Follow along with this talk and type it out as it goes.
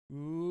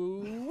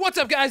What's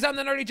up, guys? I'm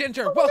the Nerdy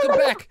Ginger. Welcome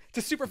back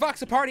to Super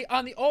Voxel Party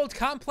on the old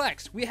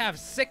complex. We have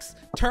 6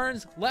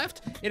 turns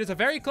left. It is a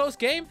very close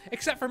game,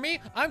 except for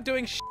me. I'm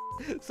doing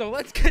so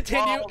let's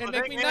continue and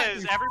make me nuts. The thing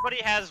is,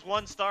 everybody has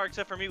 1 star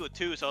except for me with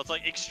 2, so it's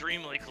like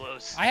extremely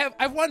close.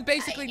 I've won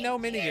basically no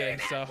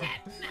minigames, so.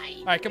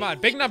 All right, come on,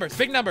 big numbers,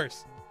 big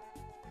numbers.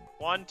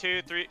 1,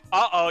 2, 3.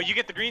 Uh-oh, you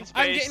get the green space.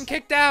 I'm getting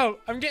kicked out.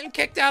 I'm getting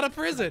kicked out of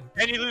prison.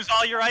 And you lose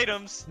all your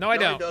items. No, I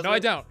don't. No, I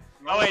don't.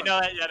 Oh wait, no,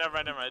 yeah,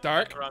 never mind,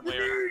 Dark. The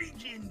Nerdy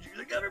Ginger,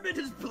 the government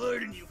has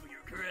pardoned you for your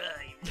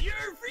crimes.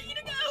 You're free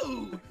to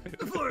go.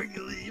 Before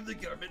you leave, the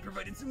government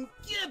provided some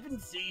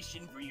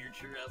compensation for your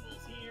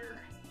troubles here.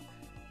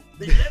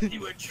 They left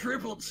you a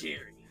triple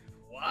cherry.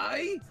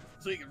 Why?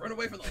 So you can run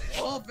away from the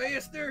wall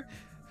faster?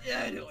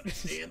 Yeah, I don't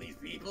understand these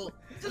people.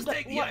 Just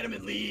take the item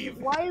and leave.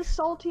 Why is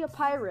Salty a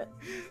pirate?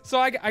 So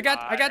I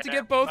got to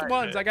get both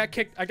ones. I got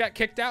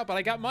kicked out, but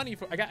I got money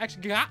for.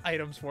 Actually got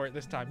items for it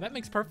this time. That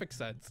makes perfect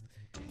sense.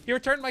 He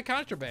returned my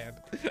contraband.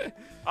 You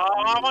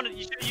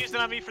should have used it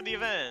on me for the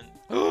event.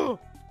 Oh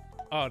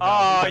no!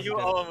 Oh, you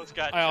almost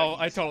got.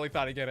 I totally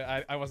thought I'd get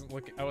it. I wasn't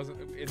looking. I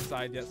wasn't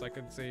inside yet, so I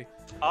couldn't see.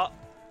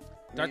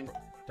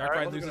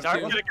 DARKBRINE loses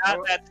Dark 2. could have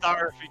got that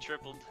star if he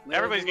tripled.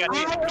 Everybody's got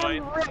hit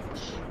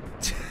twice.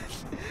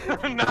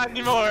 Not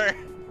anymore.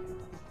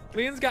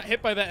 Leon's got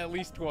hit by that at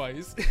least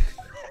twice.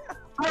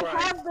 I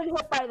have been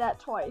hit by that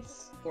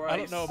twice. I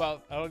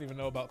don't even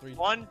know about 3.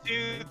 1,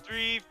 2,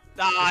 3.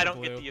 I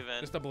don't get the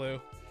event. Just a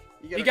blue.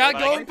 You got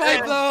golden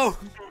pipe though.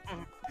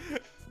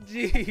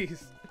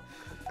 Jeez.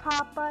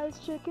 Popeye's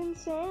chicken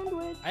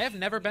sandwich. I have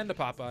never been to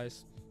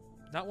Popeyes.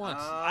 Not once.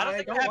 I don't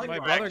think My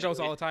brother goes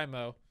all the time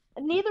though.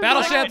 Neither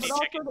Battleships.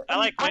 I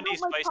like Wendy's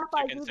spicy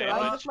chicken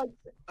sandwich.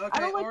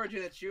 Okay,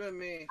 Origin, it's you and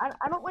me.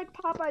 I don't like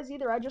Popeyes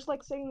either. I just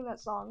like singing that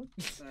song.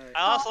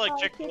 I also like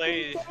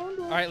Chick-fil-A.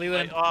 All right,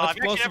 Leland. I've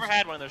actually never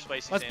had one of their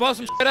spicy Let's sandwiches. blow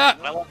some shit up.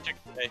 I love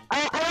Chick-fil-A.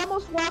 I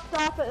almost walked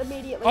off it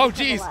immediately. Oh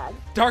jeez,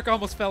 Dark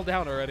almost fell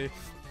down already.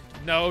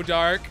 No,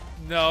 Dark.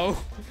 No.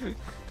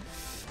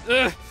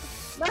 No.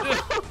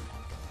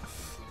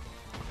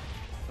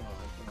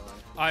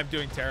 I'm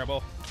doing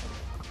terrible.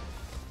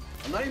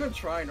 I'm not even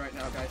trying right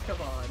now, guys.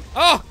 Come on.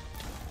 Oh!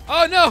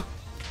 Oh no!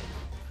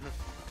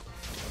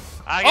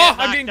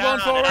 I'm being blown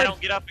forward. I don't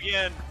get up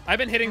again. I've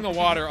been hitting the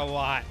water a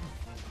lot.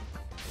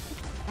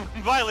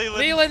 Bye, Leland.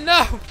 Leland,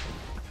 no!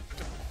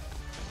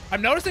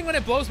 I'm noticing when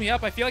it blows me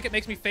up, I feel like it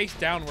makes me face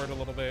downward a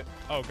little bit.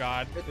 Oh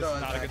god, this is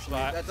not a good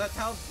spot. That's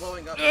how it's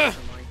blowing up in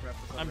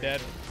Minecraft. I'm dead.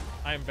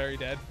 I am very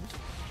dead.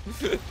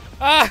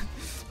 Ah!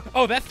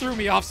 Oh, that threw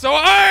me off so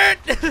hard!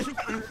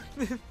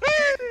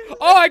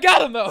 Oh, I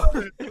got him though!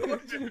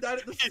 You died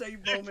at the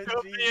same moment,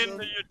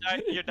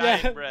 Your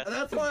dying breath. And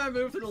that's why I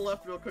moved to the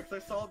left real quick,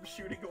 because I saw him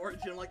shooting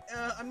Origin. I'm like,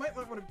 I might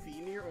want to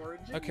be near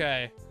Origin.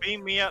 Okay.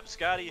 Beam me up,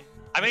 Scotty.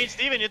 I mean,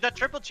 Steven, you had that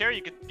triple cherry,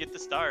 you could get the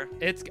star.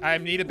 I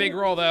need a big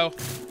roll though.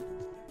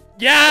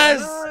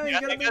 Yes! You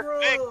got a big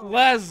roll.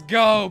 Let's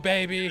go,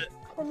 baby.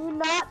 Can you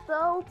not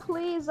though,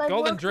 please?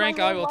 Golden drink,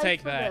 I will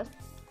take that.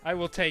 I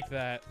will take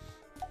that.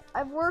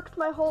 I've worked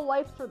my whole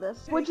life for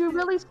this. Would you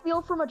really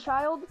steal from a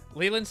child?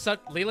 Leland's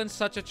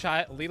such a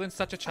child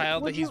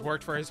that he's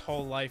worked for his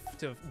whole life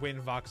to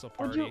win Voxel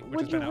Party,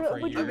 which has been out for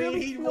a year. I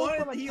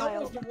mean, he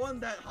almost won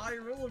that high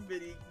roll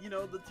biddy,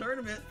 the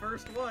tournament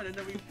first one, and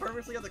then we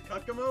purposely had to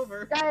cuck him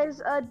over.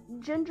 Guys,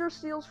 Ginger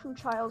steals from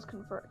children.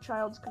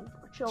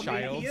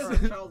 He is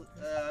a child.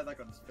 I'm not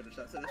gonna finish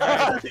that sentence.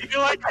 I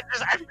feel like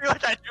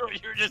I knew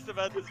what you were just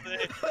about to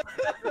say.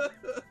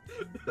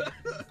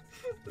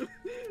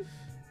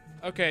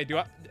 Okay,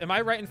 am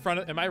I right in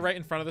front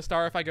of the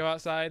star if I go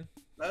outside?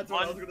 That's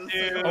what I was gonna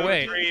say. Oh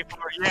wait. 3, 4.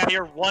 Yeah,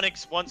 you're one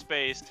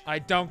space. I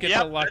don't get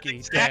the lucky.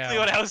 That's exactly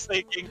what I was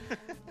thinking.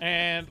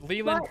 And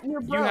Leland,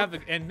 you have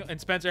the and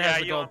Spencer has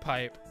the gold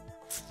pipe.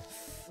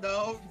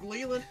 No,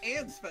 Leland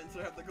and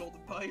Spencer have the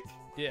golden pipe.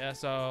 Yeah,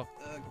 so.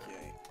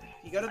 Okay.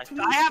 You got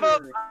a I have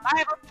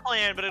a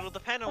plan, but it'll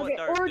depend on what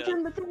Dark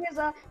Origin, does. the thing is,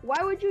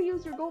 why would you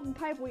use your golden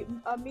pipe?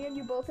 Me and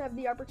you both have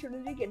the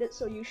opportunity to get it,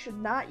 so you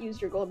should not use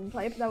your golden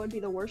pipe. That would be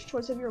the worst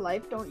choice of your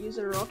life. Don't use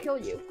it or I'll kill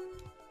you.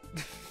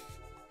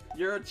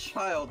 You're a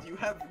child. You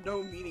have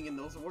no meaning in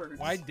those words.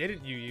 Why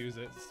didn't you use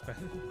it,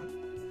 Spencer?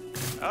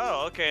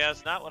 Oh, okay,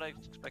 that's not what I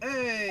expected.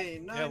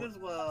 Hey, 9 as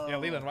well. Yeah,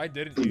 Leland, why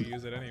didn't you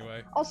use it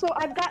anyway? Also,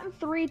 I've gotten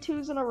 3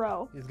 2s in a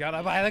row. He's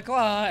gotta buy the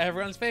claw,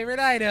 everyone's favorite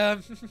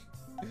item.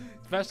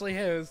 Especially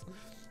his.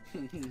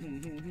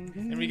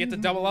 And we get to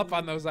double up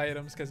on those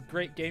items because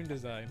great game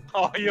design.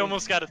 Oh, you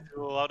almost got a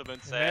duel. I would have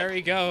been sad. There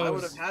he goes. I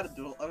would have had a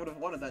duel. I would have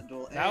wanted that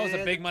duel. That was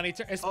a big money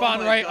turn. It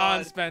spawned right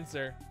on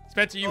Spencer.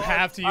 Spencer, you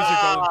have to use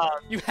your golden.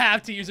 You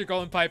have to use your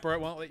golden pipe, or it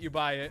won't let you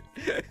buy it.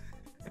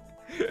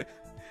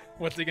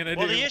 What's he gonna do?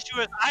 Well, the issue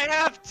is I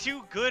have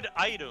 2 good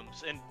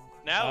items, and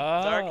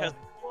now Dark has a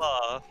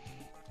claw.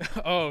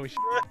 Oh,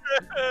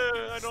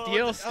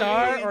 steal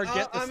star or get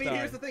the star? I mean,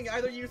 here's the thing.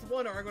 Either use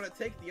one or I'm going to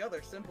take the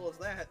other. Simple as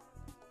that.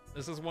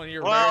 This is one of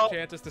your rare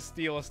chances to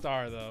steal a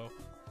star, though.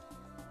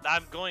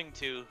 I'm going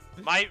to.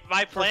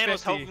 My plan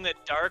was hoping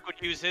that Dark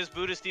would use his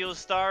Buddha steal a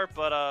star,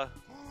 but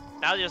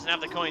Now he doesn't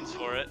have the coins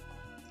for it.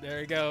 There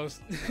he goes.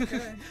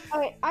 Okay.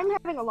 Alright, I'm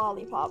having a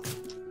lollipop.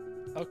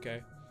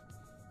 Okay.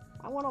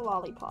 I want a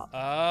lollipop.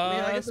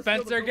 I guess it's still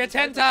Spencer the gets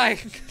golden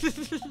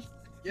hentai.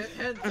 Get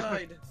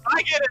hentai.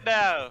 I get it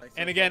now.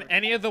 And again,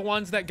 any of the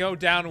ones that go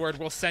downward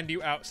will send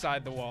you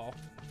outside the wall.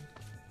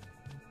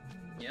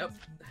 Yep.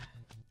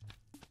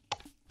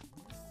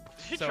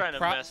 You're So trying to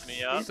mess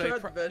me up. He's So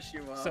trying to mess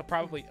you up. So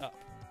probably up.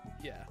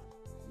 Yeah.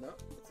 No,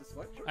 it's a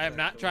sweatshirt. I am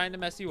not actually. trying to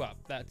mess you up.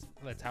 That's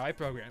how I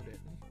programmed it.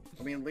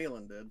 I mean,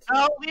 Leland did.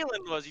 Oh,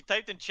 Leland was. He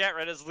typed in chat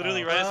right as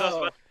literally right as I was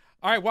about.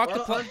 All right, walk the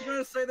Well, plank. I'm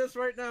gonna say this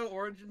right now.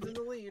 Origin's in the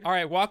lead. All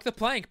right, walk the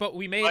plank. But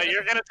we made. But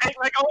you're gonna take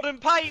my golden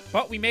pipe.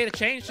 But we made a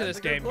change to That's this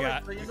a good game, point,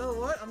 guys. But you know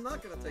what? I'm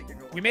not gonna take a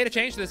goal. We made a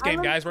change to this game,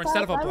 I'm guys. Where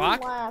instead of a I'm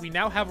block, last. we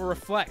now have a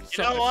reflect.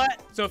 You know what?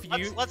 So if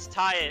you Let's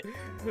tie it.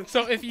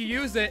 so if you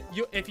use it,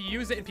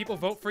 and people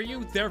vote for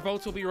you, their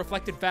votes will be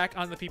reflected back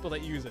on the people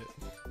that use it.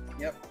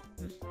 Yep.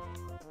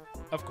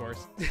 Of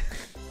course.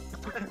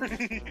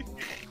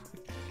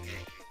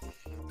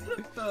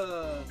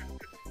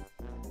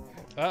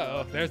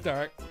 Uh-oh, there's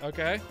Dark.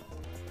 Okay.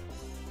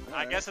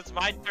 I guess it's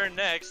my turn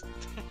next.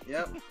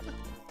 Yep.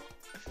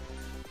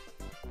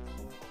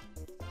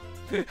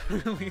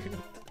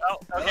 Oh,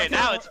 okay,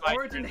 now it's my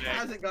Origin turn next.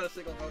 hasn't got a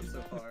single vote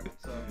so far,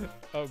 so.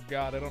 Oh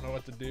god, I don't know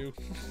what to do.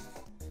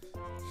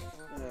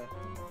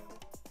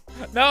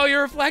 Yeah. No,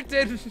 you're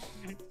reflected!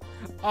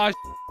 Oh,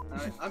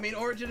 I mean,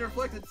 Origin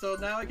reflected, so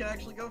now I can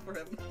actually go for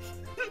him.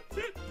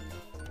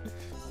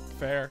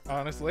 fair,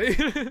 honestly.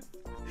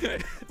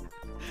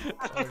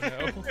 Oh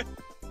no.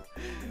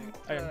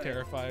 I am Alright,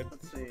 terrified.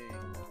 Let's see.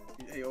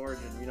 Hey,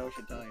 Origin, you know we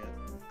should tie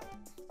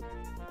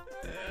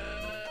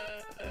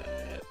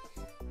it.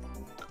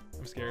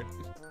 I'm scared.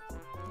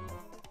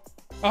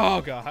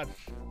 Oh god.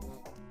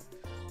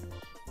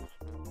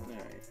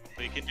 Alright.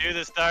 We can do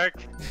this, Dark.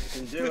 We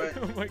can do it.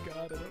 Oh my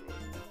god,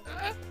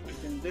 I don't... We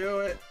can do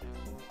it.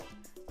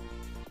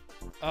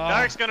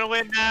 Dark's gonna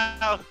win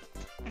now.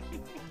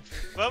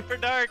 Vote for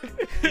Dark.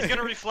 He's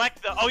gonna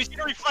reflect the. Oh, he's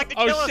gonna reflect the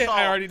kill Oh us shit, all.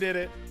 I already did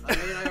it. I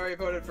mean, I already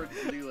voted for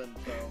Leland,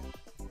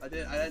 so I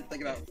didn't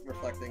think about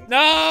reflecting.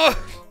 No!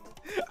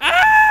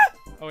 Ah!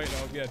 Oh wait, no,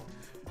 I'm good.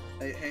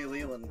 Hey,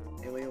 Leland.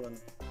 Hey, Leland.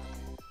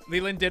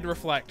 Leland did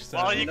reflect, so...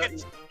 Well, you No,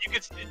 could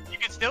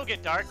still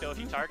get Dark though if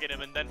you target him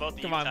and then both of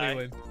you Come on, tie.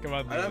 Leland. Come on,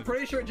 And I'm Leland.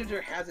 pretty sure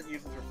Ginger hasn't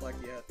used his reflect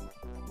yet.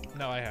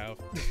 No, I have.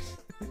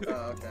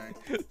 Oh,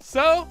 okay.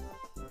 So,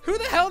 who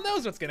the hell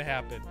knows what's gonna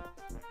happen?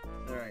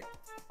 Alright.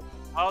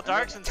 Oh,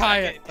 Dark's in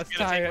Tie second. it. Let's He's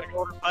gonna tie take it. my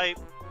golden pipe.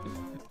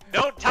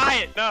 Don't tie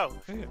it. No.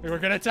 We're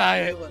gonna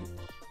tie it.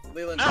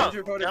 Leland, No.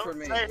 Ginger voted Don't for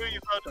me. say who you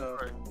voted So-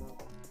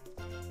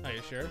 for. Are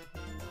you sure?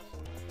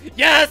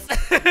 Yes!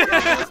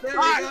 Yes, there we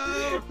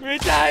go! We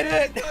tied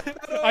it!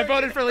 I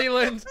voted for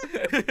Leland.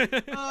 Oh,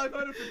 I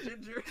voted for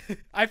Ginger.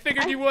 I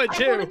figured you would I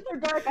too. voted for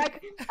Dark.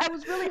 I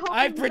was really hoping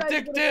I you guys would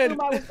predicted.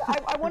 assume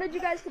I wanted you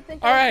guys to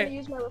think All I was right. gonna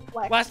use my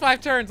reflect. Last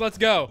 5 turns, let's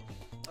go.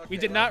 We Okay,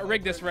 did not last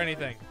rig five this for turns.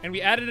 anything. And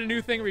we added a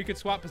new thing where you could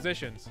swap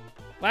positions.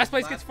 Last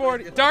place Last gets place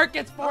 40. gets- Dark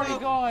gets 40 Oh.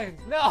 coins.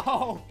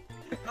 No!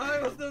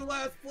 I was the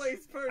last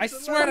place person. I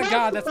swear to That's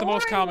God, that's the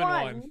most boring common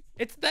one. one.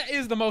 That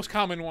is the most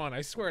common one.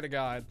 I swear to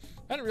God.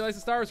 I didn't realize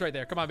the star was right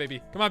there. Come on,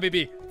 baby. Come on,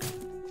 baby.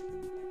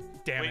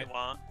 Damn Wait, it.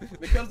 what?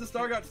 Because the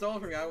star got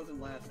stolen from me, I was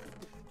in last.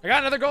 I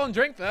got another golden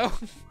drink though.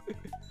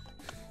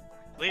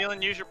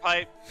 Leland, use your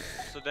pipe.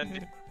 So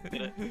then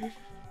get it.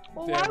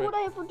 Well, Damn why it. would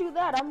I ever do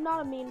that? I'm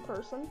not a mean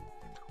person.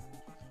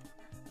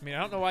 I mean, I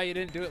don't know why you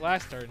didn't do it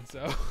last turn,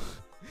 so.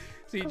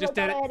 So you 'Cause just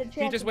I did thought I had a it. He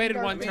chance just to waited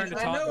beat one I turn mean,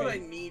 to I know taunt what I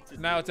me. need to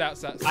do. Now it's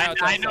outside. Now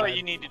it's I know what outside.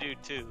 you need to do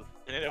too,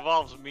 and it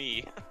involves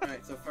me.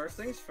 Alright, so first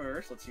things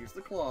first, let's use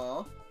the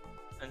claw.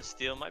 And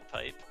steal my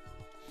pipe.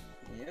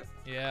 Yep.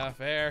 Yeah,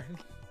 fair.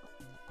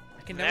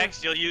 I can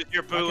Next, you'll use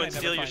your Why can boo I and never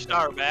steal your find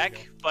star out?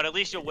 back, but at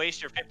least you'll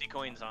waste your 50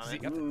 coins on See,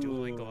 it. got the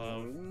dueling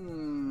glove.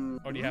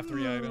 Or do you have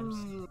 3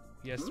 items?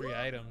 He has 3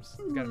 items.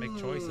 He's got to make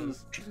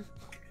choices.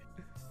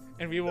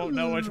 And we won't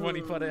know which one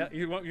he put out.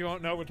 You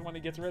won't know which one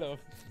he gets rid of.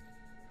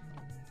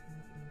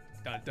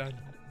 Dun dun.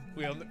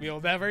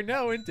 We'll never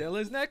know until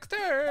his next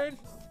turn.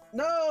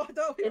 No,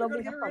 we're It'll gonna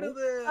be get rid of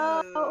funny. this.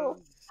 Oh,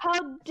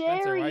 how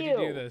dare Spencer, why'd you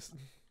do you? this?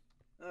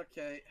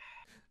 Okay.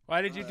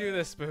 Why did you do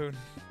this, Spoon?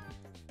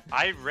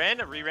 I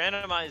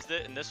re-randomized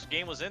it, and this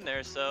game was in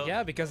there, so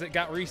Yeah, because it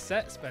got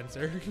reset,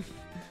 Spencer.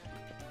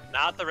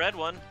 not the red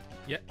one.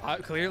 Yeah,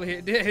 clearly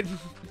it did.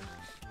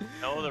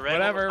 No, the red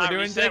Whatever, one was we're not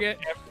doing reset. dig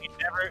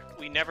it.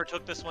 We never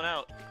took this one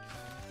out.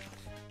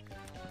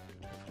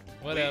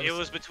 What It else?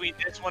 was between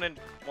this one and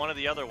one of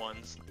the other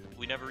ones.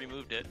 We never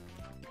removed it.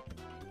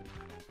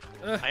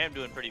 Ugh. I am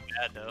doing pretty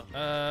bad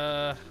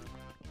though.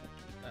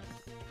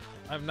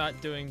 I'm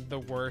not doing the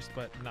worst,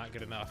 but not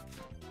good enough.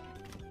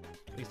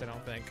 At least I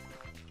don't think.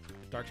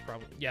 Dark's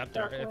probably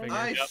Dark. I figured.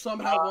 I Yep.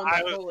 somehow won I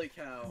that, was- holy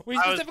cow. We I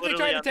was specifically literally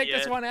tried to on take the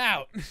this edge. one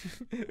out.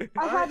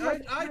 I had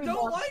like I 3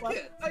 don't bucks like left.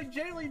 it. I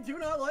genuinely do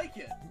not like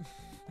it.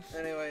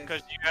 Anyways,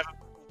 Because you have.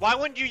 Why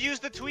wouldn't you use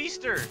the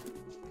twister?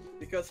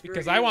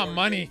 because I want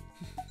money.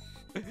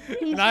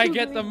 He's And I too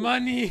get the greedy.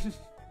 money.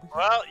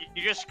 Well,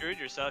 you just screwed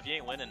yourself. You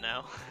ain't winning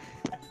now.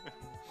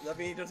 I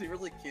mean, does he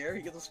really care?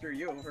 He gets to screw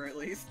you over at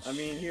least. I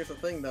mean, here's the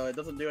thing though, it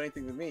doesn't do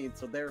anything to me,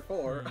 so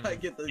therefore I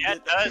get the Yeah,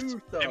 it does.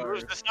 2 stars. It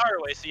moves the star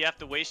away, so you have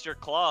to waste your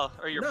claw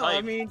or your no, pipe.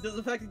 I mean,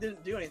 the fact he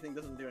didn't do anything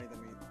doesn't do anything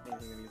to me.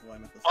 Anything to me is why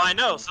I'm at this. Oh, I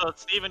know. So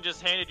Steven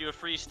just handed you a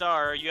free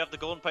star. You have the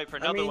golden pipe for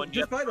another one.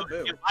 You just buy the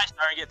boo. get my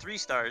star and get 3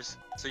 stars.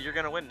 So you're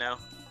gonna win now.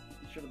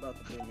 You should about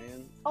the boo,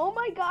 man. Oh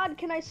my god,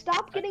 can I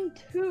stop getting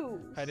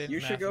 2s? I didn't. You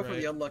should go for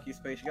right. the unlucky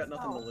space. You got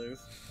nothing to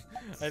lose.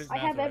 I have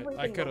right. everything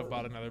I could have to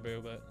bought lose. another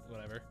boo, but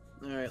whatever.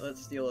 Alright,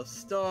 let's steal a Well,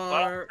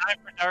 star. time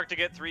for Dark to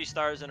get 3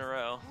 stars in a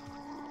row.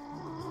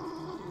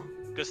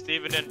 Because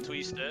Steven didn't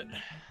twist it.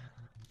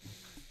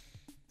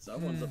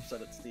 Someone's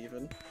upset at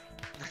Steven.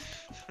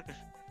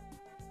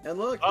 And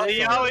look, Oh, they he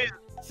got- always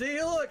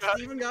See, look,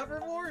 Steven got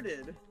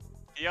rewarded.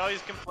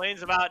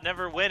 complains about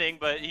never winning,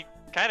 but he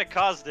kind of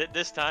caused it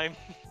this time.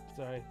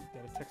 Sorry,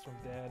 got a text from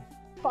Dad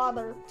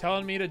Father.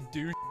 telling me to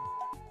do.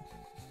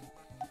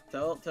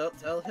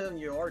 Tell him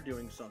you are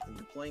doing something.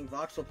 You're playing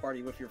Voxel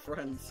Party with your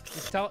friends.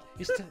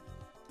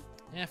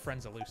 Yeah,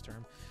 friend's a loose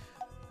term.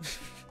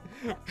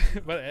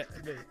 but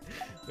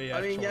yeah,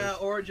 I mean, chores. yeah,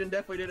 Origin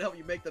definitely did help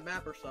you make the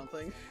map or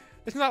something.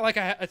 It's not like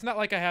I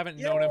haven't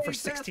known him for Yay,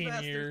 16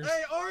 Taskmaster. years.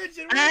 Hey,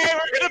 Origin! Hey,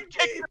 we're gonna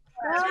kick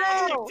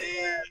No!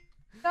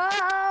 No!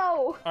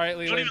 All right, Don't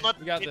Leland, even let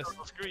we got the this. kids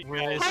on the screen,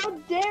 Rules. guys. How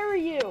dare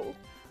you? All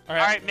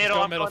Alright, let's middle.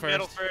 go I'm middle going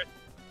middle first. first.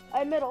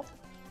 I middle.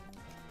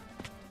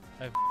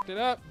 I f***ed it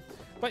up,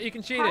 but you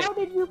can cheat How it.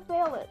 did you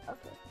fail it?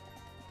 Okay.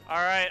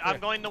 Alright, I'm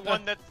going the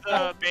one that's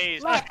the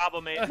maze, the left.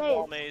 cobble maze, Maze.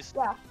 wall maze.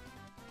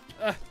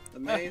 Yeah. The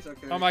maze,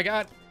 okay. Oh my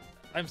God,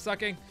 I'm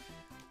sucking.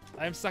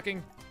 I'm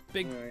sucking.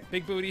 Big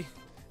Alright. booty.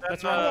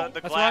 That's Then, wrong.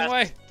 the That's glass, wrong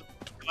way.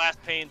 glass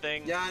pane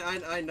thing. Yeah,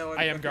 I know.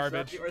 I am Is that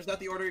garbage. Or is that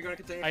the order you're going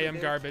to continue? I am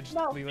garbage,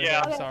 No. Leland.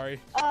 Yeah. I'm Okay. sorry.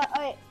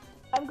 Alright.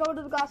 I'm going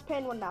to the glass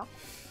pane one now.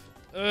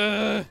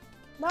 Ugh.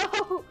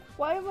 No!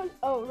 Why am I?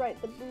 Oh, right.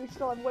 We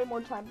still have way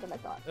more time than I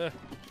thought. There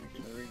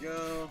we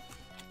go.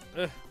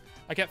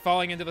 I kept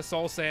falling into the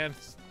soul sand.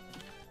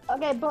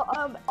 Okay, but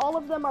all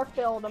of them are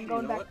filled. I'm You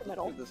going know back what? to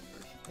middle. Let's do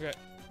this first.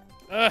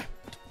 Ugh.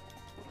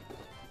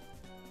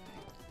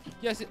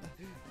 Yes.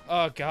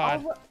 Oh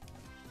God.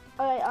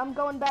 Alright, I'm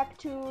going back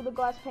to the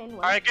glass pane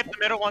one. Alright, get the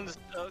middle ones.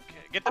 Okay,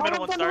 get the All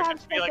middle of one them started. have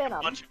Just be like stuff a in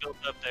 'em. bunch of built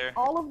up there.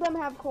 All of them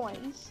have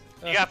coins.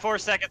 You got 4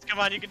 seconds. Come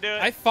on, you can do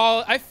it. I've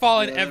fallen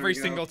Yeah, there every we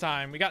go. single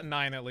time. We got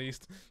 9 at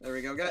least. There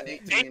we go. Got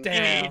 18.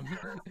 Damn.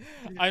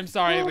 I'm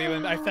sorry,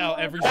 Leland. I fell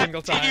every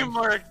single time.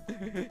 Teamwork.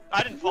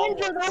 I didn't fall.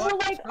 Ginger, there were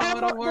like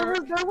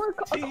there were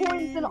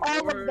coins in all of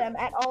Teamwork. them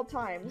at all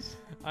times.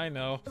 I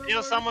know. You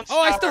know, someone's. Oh,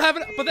 I still have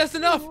it, but that's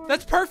enough.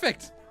 That's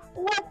perfect.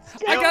 Let's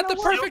go. I got the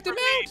Steal perfect from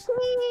amount. me.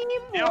 I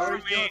Yeah,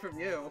 already for stole me. it from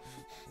you.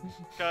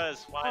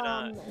 Because why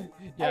not?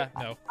 Yeah,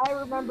 no. I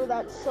remember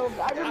that so.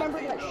 I remember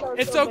that show.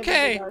 It's so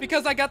okay vividly.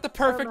 because I got the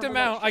perfect remember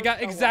that amount. I show got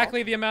so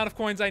exactly the amount of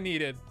coins I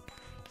needed.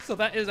 So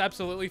that is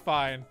absolutely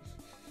fine.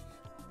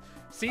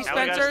 See, Now we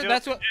gotta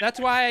Spencer, steal- that's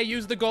why I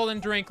used the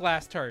golden drink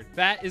last turn.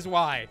 That is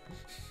why.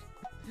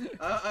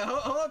 I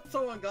hope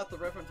someone got the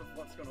reference of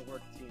what's going to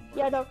work teamwork.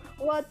 Yeah, no.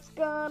 What's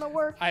gonna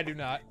work? I do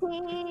not.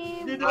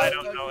 Team. I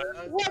don't know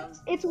it. What?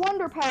 It's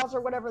Wonder Pals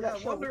or whatever that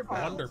Yeah, show Wonder was called.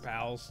 Pals. Wonder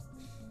Pals.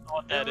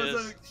 What that It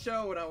was is. a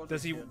show when I was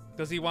Does a he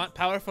kid. want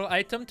powerful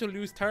item to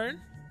lose turn?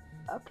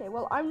 Okay,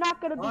 well I'm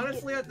not gonna be.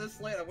 Honestly, at this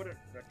late, I wouldn't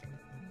recommend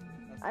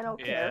it. I don't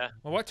Yeah. care.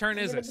 Well, what turn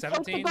is I'm it? gonna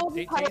take the 17, golden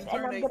 18? pipe and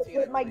I'm gonna 18,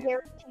 get my I believe.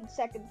 guaranteed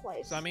second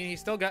place. So I mean, he's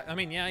still got. I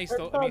mean, yeah, he's Or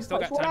still. I mean, he's still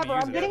third got place, time to whatever.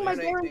 use I'm it. getting my It's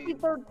 18.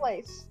 guaranteed third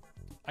place.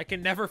 I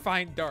can never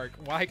find Dark.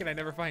 Why can I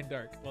never find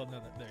Dark? Well,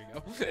 no, there you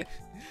go.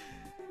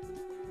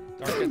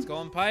 Dark gets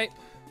golden pipe.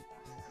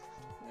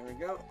 There we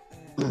go.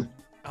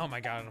 Oh my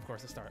God! And of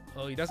course the start.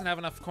 Oh, he doesn't have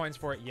enough coins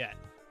for it yet.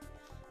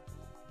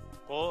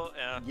 Well,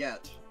 yeah.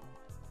 Yet.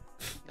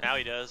 Now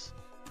he does.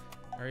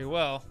 Very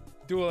well.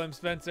 Duel him,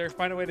 Spencer.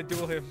 Find a way to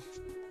duel him.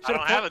 I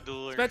don't have a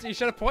dueler. Spencer, you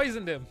should have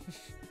poisoned him.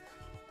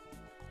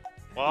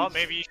 Well,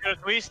 maybe you should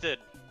have twisted.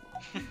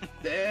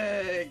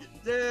 Dang,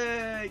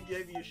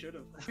 maybe you should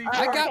have.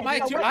 I got my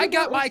two. I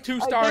got my 2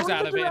 stars go in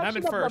out the of it, and I'm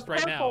in direction of first the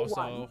right now. purple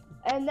So one.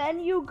 And then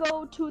you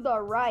go to the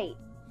right.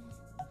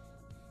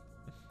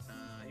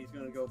 He's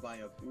gonna go buy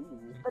a. Ooh.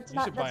 That's you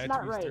not. should buy That's a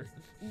not right. twister.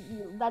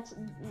 That's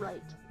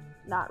right.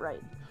 Not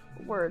right.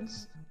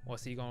 Words.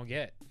 What's he gonna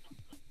get?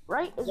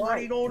 Right is What are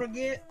right. you gonna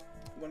get?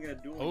 You gonna get a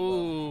dueling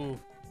Oh,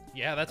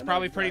 yeah, that's I know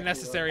probably pretty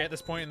exactly necessary at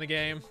this point in the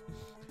game.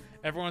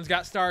 Everyone's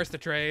got stars to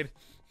trade.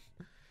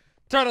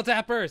 Turtle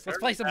tappers. Let's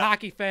play some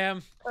hockey,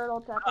 fam.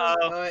 Turtle tap.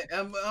 buff.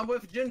 I'm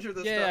with Ginger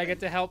this time. Yeah, I get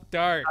to help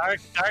Dark.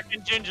 Dark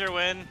and Ginger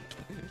win.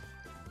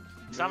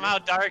 Somehow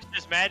Dark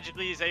just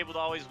magically is able to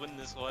always win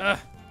this one. Ugh.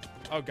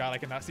 Oh God, I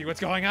cannot see what's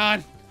going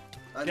on.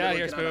 I Get out of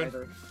here, literally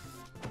Spoon.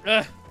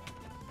 cannot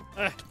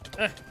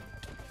Ugh.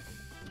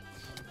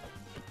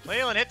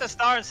 Leland, hit the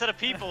star instead of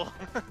people.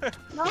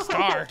 No.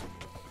 Star.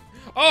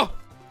 Oh,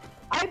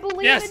 I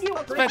believe Yes, in you.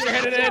 Spencer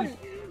hit it in.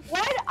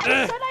 Why?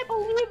 I said I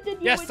believed in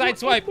you. Yes, and side you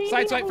swipe.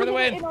 Side swipe for the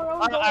immediately win. in our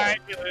own Oh, goal. Alright,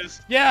 you lose.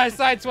 yeah, I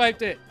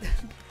sideswiped it.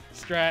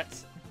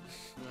 Strats.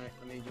 Alright,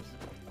 let me just.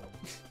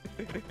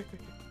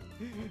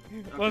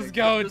 Let's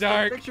go,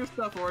 Dark. Fix your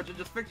stuff, Origin.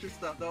 Just fix your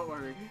stuff. Don't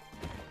worry.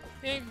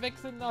 He ain't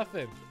fixing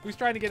nothing. Who's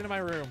trying to get into my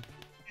room?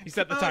 He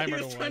set the timer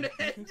to 1.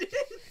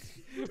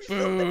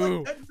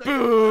 Boo!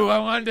 Boo! I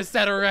wanted to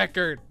set a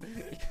record.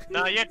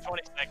 No, you had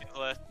 20 seconds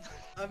left.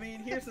 I mean,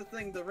 here's the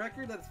thing. The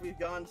record that we've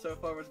gone so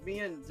far was me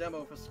and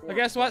Zemo for score. Well,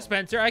 guess what,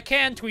 Spencer? I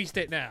can twist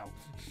it now.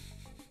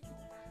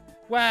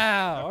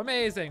 Wow,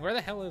 amazing. Where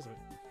the hell is it?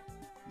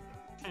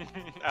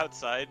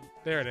 Outside.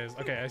 There it is.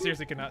 Okay, I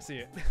seriously cannot see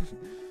it.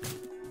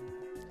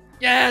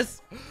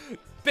 Yes!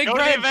 Big Go to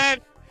the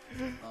bread!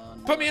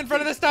 event! Put me in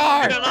front of the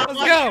star! Let's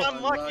go!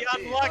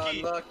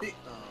 Unlucky.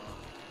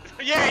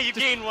 Yeah, you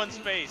gained 1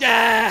 space.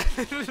 Yeah!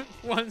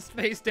 1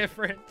 space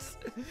difference.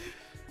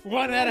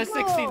 1 out of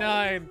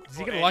 69. Is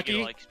he gonna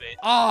lucky?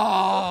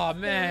 Oh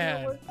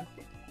man!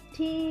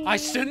 I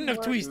shouldn't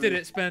have twisted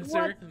it,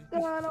 Spencer.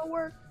 What's gonna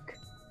work?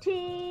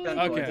 Team.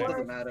 Okay.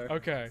 Doesn't matter.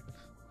 Okay.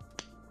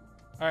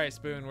 All right,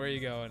 Spoon. Where are you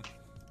going?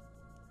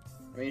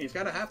 I mean, he's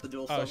gotta have to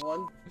duel Oh,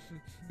 someone.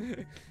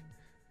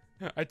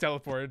 I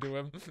teleported to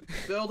him.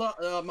 Build up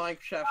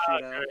Minecraft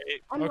shootout.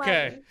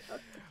 Okay.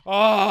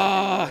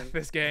 Oh,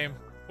 this game.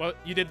 Well,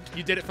 you did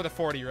it for the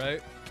 40,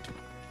 right?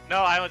 No,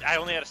 I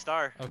only had a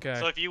star. Okay.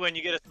 So if you win,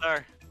 you get a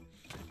star.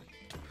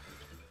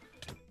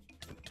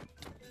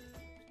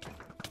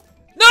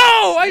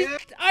 No!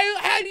 I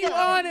had you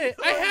on it!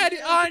 I had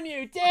it on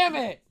you! Damn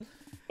it!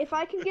 If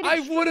I can get I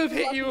would have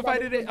hit you if I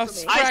did it a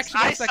fraction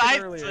of a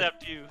second earlier.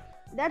 sidestepped you.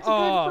 That's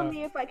good for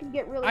me if I can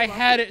get really I lucky.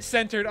 had it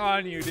centered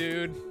on you,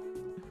 dude.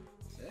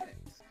 6.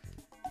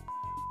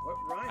 What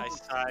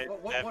rhymes?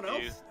 What you.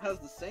 else has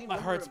the same My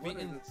number heart's of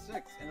letters beating. as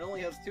 6 and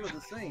only has 2 of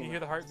the same? Can you hear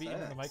the heart beating in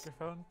the Sex.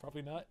 microphone?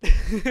 Probably not.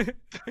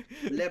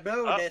 Le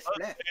beau Oh, des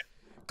okay.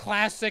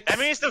 Classics. That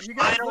means the You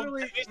guys final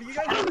literally, you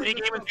final guys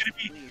minigame is gonna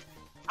be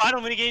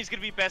final minigame is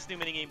gonna be best new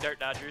minigame Dart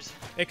Dodgers.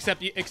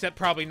 Except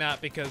probably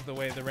not because the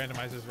way the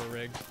randomizers were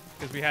rigged.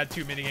 Because we had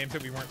 2 minigames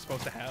that we weren't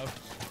supposed to have.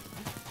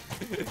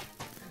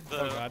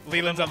 Oh god.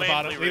 Leland's on the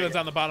bottom. Leland's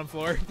on the bottom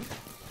floor.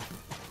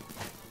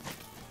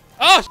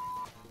 Oh!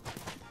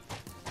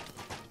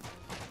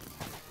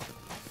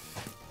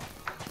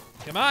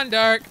 Come on,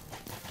 Dark.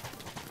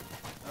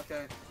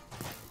 Okay.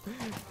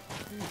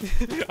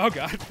 Oh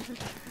god.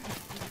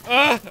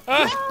 Oh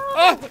god.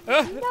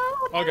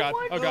 Oh god.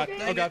 Oh god.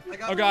 Dang it, I got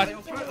Oh god. I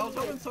was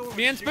hoping someone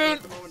Me and would shoot me Spoon.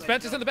 at the moment I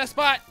Spencer's in the jumped.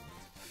 best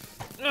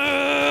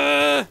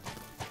spot.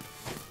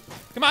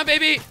 Come on,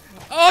 baby.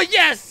 Oh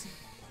yes.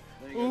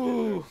 There you go.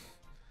 Ooh.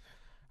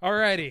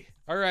 Alrighty.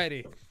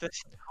 Alrighty.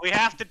 We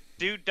have to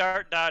do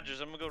Dart Dodgers.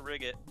 I'm gonna go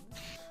rig it.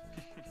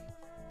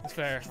 It's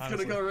fair. He's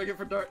Honestly. gonna go rig it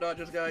for Dart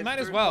Dodgers, guys. Might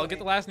as Very well funny. get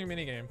the last new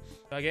minigame.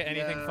 Do I get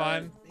anything Yeah,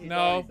 fun? he's No.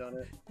 already done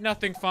it.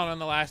 Nothing fun on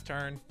the last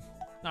turn.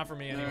 Not for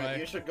me Alright, anyway.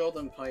 you should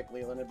golden pipe,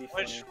 Leland. It'd be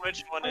funny.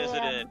 Which one is it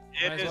in?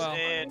 Might It as is well.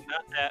 in.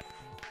 Not that.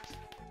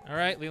 All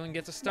right, Leland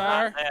gets a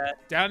star. Not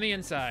that. Down the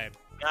inside.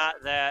 Not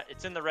that.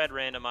 It's in the red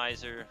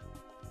randomizer.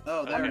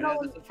 Oh, there it no.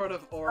 is. It's in front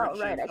of Origin.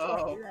 Oh, right, I can't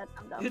Oh, do that.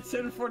 I'm dumb. it's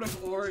in front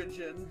of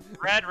Origin.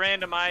 Red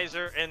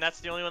randomizer, and that's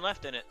the only one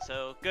left in it.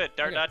 So good.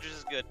 Dart Okay. Dodgers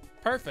is good.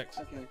 Perfect.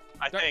 Okay.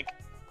 I Dart- think.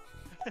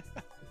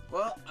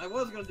 Well, I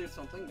was gonna do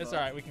something. It's but...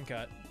 all right. We can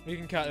cut. We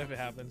can cut if it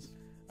happens.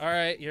 All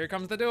right, here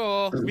comes the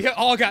duel. We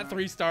all got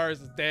 3 stars.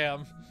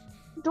 Damn.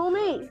 Do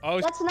me. Oh,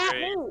 That's not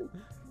great. me.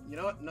 You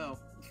know what? No.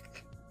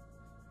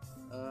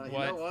 You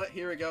What? know what?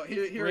 Here we go.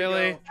 Here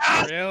Really? we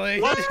go.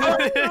 Really?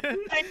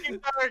 Thank you,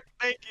 Dark.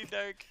 Thank you,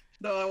 Dark.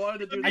 No, I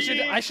wanted to do. I should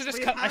We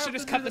just have cut to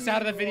this do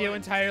out of the mini video one.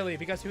 entirely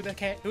because who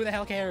the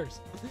hell cares?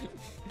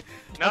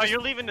 No,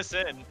 you're leaving this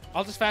in.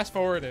 I'll just fast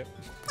forward it.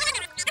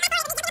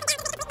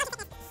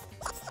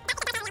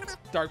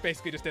 Dark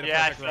basically just did a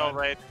Yeah, I perfect fell run.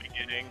 right at the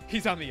beginning.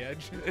 He's on the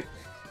edge.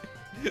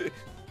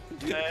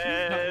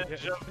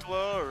 Edge of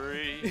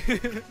glory.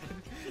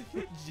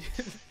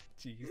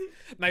 Jeez.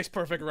 Nice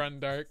perfect run,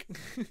 Dark.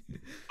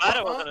 Glad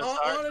it wasn't a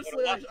star.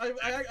 Honestly,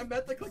 I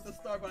meant to click the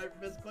star, but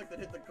I misclicked and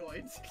hit the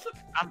coins.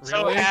 I'm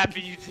so Really?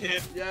 happy you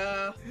did.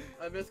 Yeah,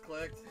 I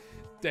misclicked.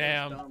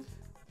 Damn. Dumb.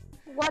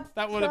 What?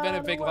 That would have been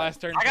a big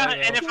last turn. I got play,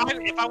 it, and though.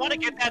 if I want to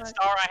get that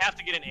star, I have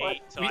to get an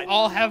 8. So We I,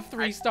 all have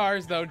 3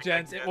 stars though,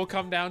 gents. It will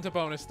come down to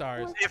bonus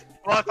stars. if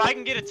I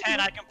can get a 10,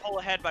 I can pull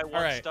ahead by 1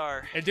 Alright.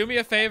 star. And do me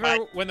a favor,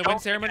 But when the don't win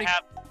ceremony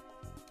have-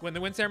 when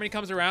the win ceremony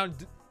comes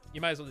around,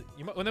 you might as well.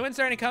 When the win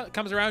ceremony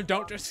comes around,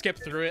 don't just skip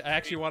through it. I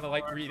actually want to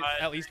like read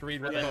at least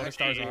read what the Yeah, bonus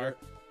stars okay. are.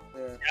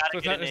 Yeah. So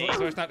it's, Gotta get an 8.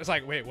 so it's not just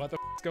like, wait, what the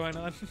f is going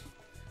on?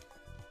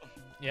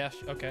 Yeah,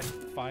 okay,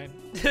 fine.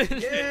 Yay!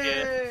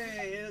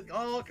 It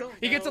all comes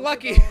He gets down a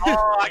lucky. to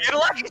Oh, I get a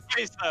lucky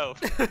space though.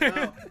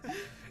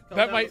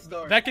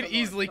 No. That could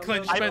easily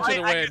clinch Spencer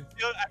to win. I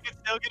can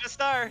still get a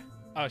star.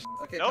 Oh,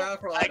 Okay, Nope,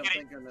 powerful I item, get it.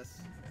 thank goodness.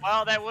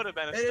 Well, that would have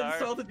been a It star.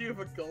 insulted you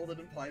with golden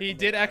and pipe. he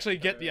did actually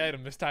get the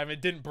item this time. It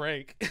didn't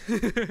break.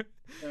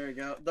 There we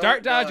go.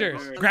 Dart Dodgers.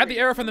 Dodgers. Grab the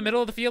arrow from the middle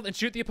of the field and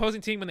shoot the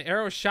opposing team. When the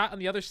arrow is shot on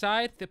the other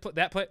side,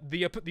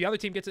 the other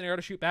team gets an arrow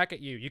to shoot back at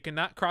you. You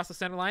cannot cross the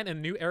center line, and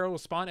a new arrow will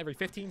spawn every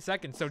 15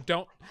 seconds. So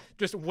don't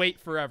just wait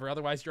forever.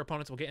 Otherwise, your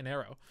opponents will get an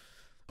arrow.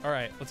 All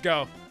right, let's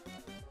go.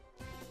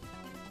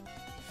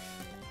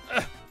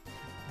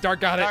 Dark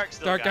got it. Dark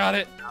still Dark got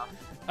it. No.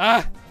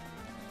 Ah.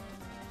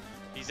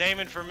 He's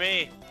aiming for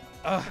me.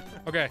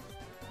 Okay.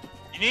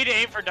 You need to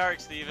aim for Dark,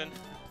 Steven.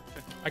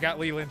 I got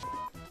Leland.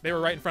 They were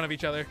right in front of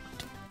each other.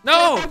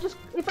 No!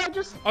 If I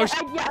just Oh,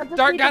 yeah, I just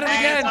Dark need got to- it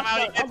again. Somehow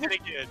he I'll gets just- it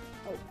again.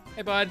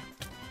 Hey, bud.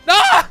 No!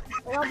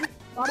 I'll just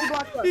body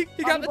block Dark. He got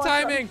Body the block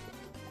Dark. timing.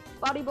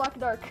 Body block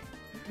Dark.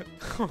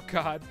 Oh,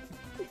 God.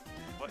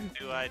 What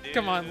do I do?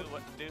 Come on.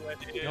 What do I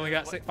do? You only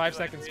got What 5 do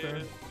I seconds, do?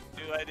 Spoon. What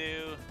do I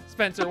do?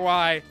 Spencer,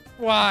 why?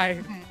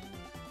 Why?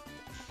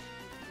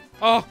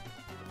 Oh.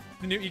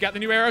 You got the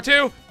new arrow,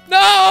 too?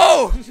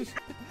 No!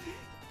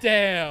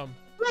 Damn.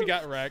 We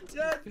got wrecked.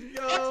 Let's That's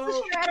go.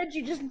 the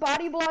strategy. Just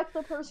body block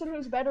the person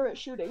who's better at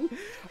shooting.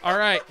 All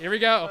right, here we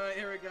go. Alright,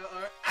 here we go.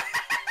 Alright.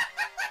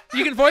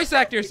 You can voice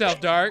act yourself,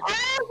 Dark.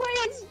 Oh,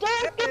 wait, it's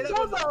Dark Hey, and that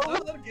was Dubbo.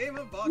 another game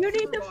of box. You need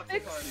Super to Voxel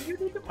fix. Party. You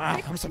need to Wow,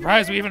 fix I'm your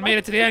surprised we even game. made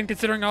it to the end,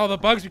 considering all the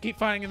bugs we keep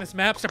finding in this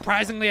map.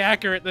 Surprisingly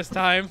accurate this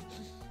time.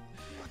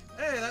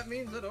 Hey, that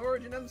means that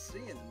Origin MC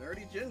and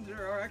NerdyGinger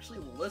are actually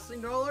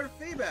listening to all our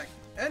feedback.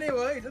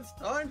 Anyways, it's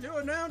time to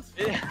announce.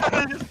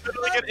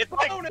 It's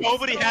like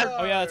nobody has.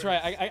 Oh yeah, that's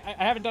right.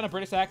 I haven't done a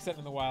British accent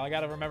in a while. I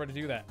gotta remember to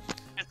do that.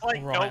 It's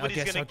like Right, I nobody's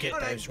guess gonna I'll get.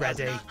 get those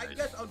ready. I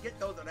guess I'll get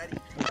those ready.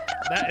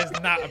 That is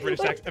not a British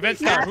accent. Event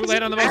Star, who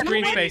landed on the most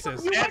green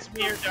spaces? That's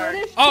me or Dark.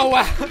 Oh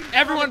wow,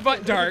 everyone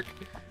but Dark.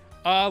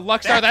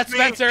 Luckstar, that's me,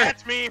 Spencer.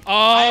 That's me. Oh,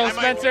 I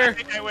might Spencer. win. I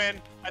think I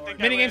win. I think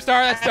I Minigame win.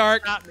 Star, that's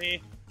Dark. Not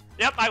me.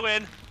 Yep, I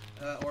win.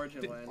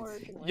 Origin wins.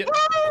 Origin wins. Yeah.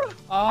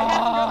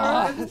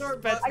 I Origin Star,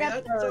 Spencer, I got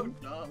that's third. so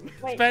dumb.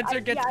 Wait, Spencer I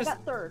gets the-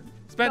 got third.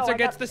 Spencer No, I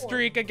gets got the fourth.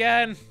 streak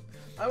again.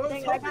 I was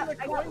Dang, hoping I the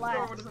got coin last.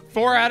 thrower doesn't.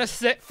 4 out of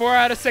 6. 4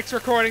 out of 6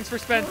 recordings for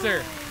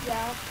Spencer.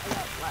 Yeah, I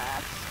got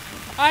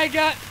last. I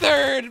got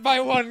third by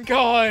 1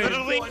 coin.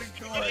 Literally, One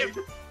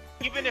coin.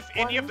 even if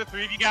any of the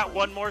 3 of you got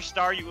 1 more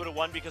star, you would have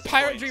won because of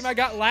Pirate points. Dream, I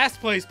got last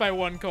place by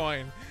 1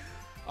 coin.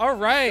 All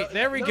right,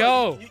 there we No,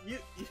 go.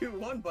 You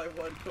won by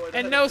 1 coin.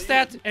 And no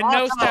stats, and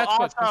no Also, stats,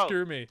 but also.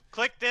 screw me.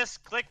 Click this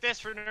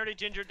for Nerdy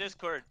Ginger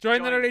Discord.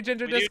 Join the Nerdy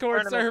Ginger We do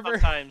Discord tournaments server.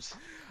 Sometimes.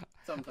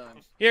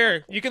 Sometimes.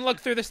 Here, you can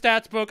look through the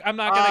stats book. I'm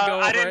not gonna go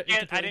over I it. didn't You get.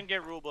 can I play- didn't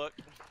get rule book.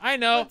 I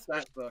know.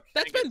 Stats book.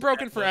 That's been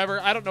broken forever.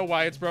 I don't know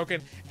why it's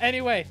broken.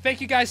 Anyway, thank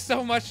you guys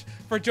so much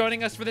for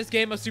joining us for this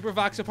game of Super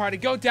Voxel Party.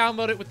 Go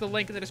download it with the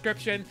link in the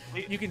description.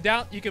 You can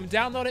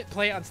download it,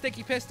 play it on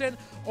Sticky Piston,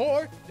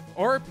 or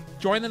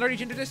join the Nerdy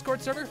Ginger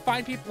Discord server.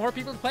 Find more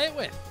people to play it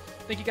with.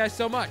 Thank you guys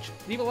so much.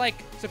 Leave a like,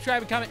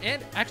 subscribe, and comment,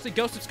 and actually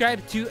go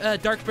subscribe to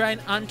DARKBRINE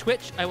on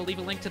Twitch. I will leave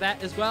a link to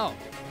that as well.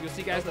 We'll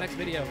see you guys in the next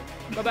video.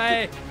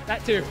 Bye-bye.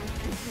 That too.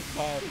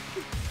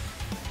 Bye.